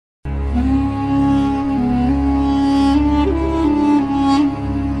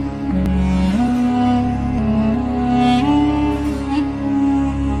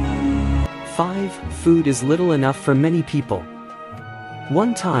food is little enough for many people.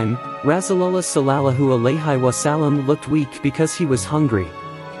 One time, Rasulullah Sallallohu'alaihiwassalam looked weak because he was hungry.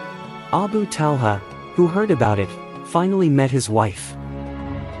 Abu Talha, who heard about it, finally met his wife.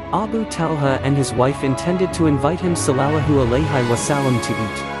 Abu Talha and his wife intended to invite him Sallallohu'alaihiwassalam to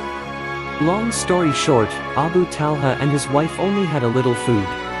eat. Long story short, Abu Talha and his wife only had a little food.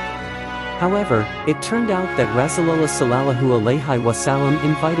 However, it turned out that Rasulullah Sallallohu'alaihiwassalam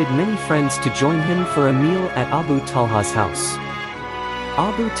invited many friends to join him for a meal at Abu Talha's house.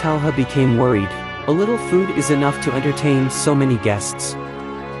 Abu Talha became worried. A little food is enough to entertain so many guests.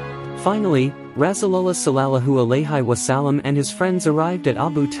 Finally, Rasulullah Sallallohu'alaihiwassalam and his friends arrived at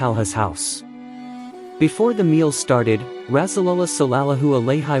Abu Talha's house. Before the meal started, Rasulullah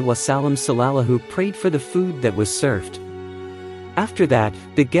Sallallahu prayed for the food that was served. After that,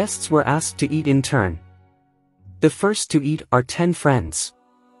 the guests were asked to eat in turn. The first to eat are 10 friends.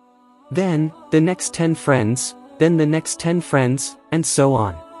 Then, the next 10 friends, then the next 10 friends, and so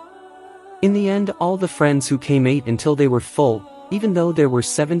on. In the end, all the friends who came ate until they were full, even though there were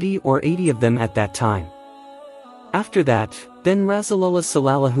 70 or 80 of them at that time. After that, then Rasulullah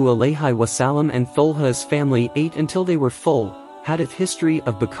Sallallahu and Tholha's family ate until they were full. Hadith history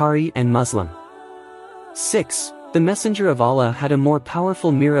of Bukhari and Muslim. 6. The Messenger of Allah had a more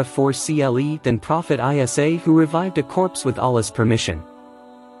powerful mirror for CLE than Prophet Isa, who revived a corpse with Allah's permission.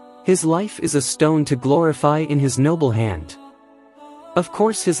 His life is a stone to glorify in his noble hand. Of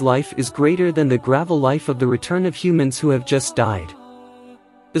course his life is greater than the gravel life of the return of humans who have just died.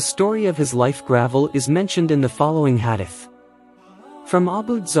 The story of his life gravel is mentioned in the following hadith. From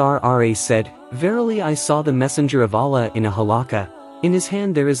Abu Dzar R.A. said, "Verily I saw the Messenger of Allah in a halakha, in his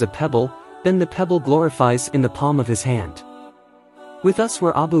hand there is a pebble, then the pebble glorifies in the palm of his hand. With us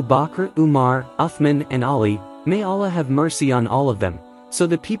were Abu Bakr, Umar, Uthman and Ali, may Allah have mercy on all of them, so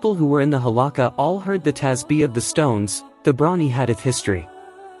the people who were in the halakha all heard the tasbih of the stones." The Brani hadith history.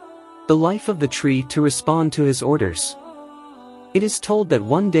 The life of the tree to respond to his orders. It is told that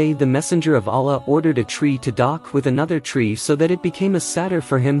one day the Messenger of Allah ordered a tree to dock with another tree so that it became a satyr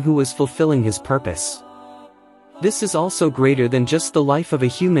for him who was fulfilling his purpose. This is also greater than just the life of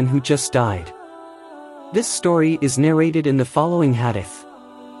a human who just died. This story is narrated in the following hadith.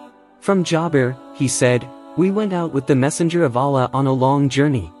 From Jabir, he said, "We went out with the Messenger of Allah on a long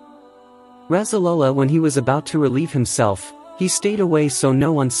journey. Rasulullah, when he was about to relieve himself, he stayed away so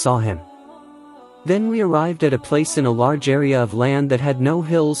no one saw him. Then we arrived at a place in a large area of land that had no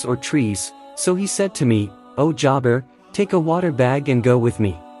hills or trees, so he said to me, 'O Jabir, take a water bag and go with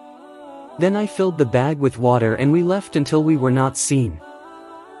me.' Then I filled the bag with water and we left until we were not seen.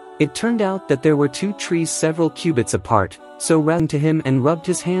 It turned out that there were 2 trees several cubits apart, so ran to him and rubbed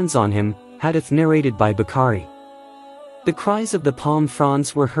his hands on him." Hadith narrated by Bukhari. The cries of the palm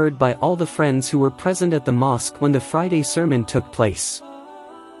fronds were heard by all the friends who were present at the mosque when the Friday sermon took place.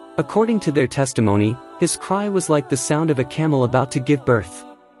 According to their testimony, his cry was like the sound of a camel about to give birth.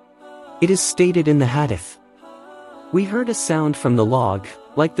 It is stated in the hadith, "We heard a sound from the log,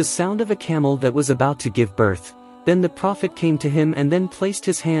 like the sound of a camel that was about to give birth. Then the Prophet came to him and then placed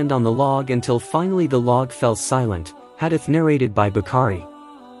his hand on the log until finally the log fell silent." Hadith narrated by Bukhari.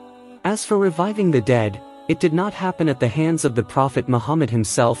 As for reviving the dead, it did not happen at the hands of the Prophet Muhammad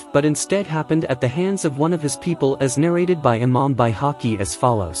himself but instead happened at the hands of one of his people, as narrated by Imam Bayhaqi as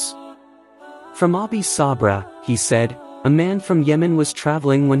follows. From Abi Sabra, he said, "A man from Yemen was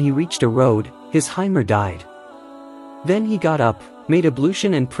traveling. When he reached a road, his Hymer died. Then he got up, made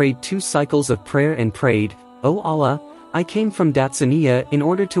ablution and prayed 2 cycles of prayer and prayed, 'O Allah, I came from Datsaniya in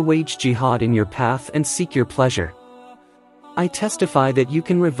order to wage jihad in your path and seek your pleasure. I testify that you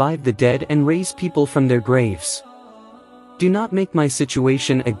can revive the dead and raise people from their graves. Do not make my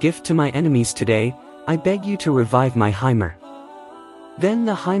situation a gift to my enemies today. I beg you to revive my Hymer.' Then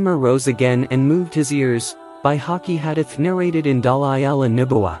the Hymer rose again and moved his ears." Bayhaqi hadith narrated in Dalail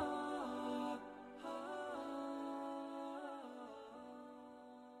an-Nubuwah.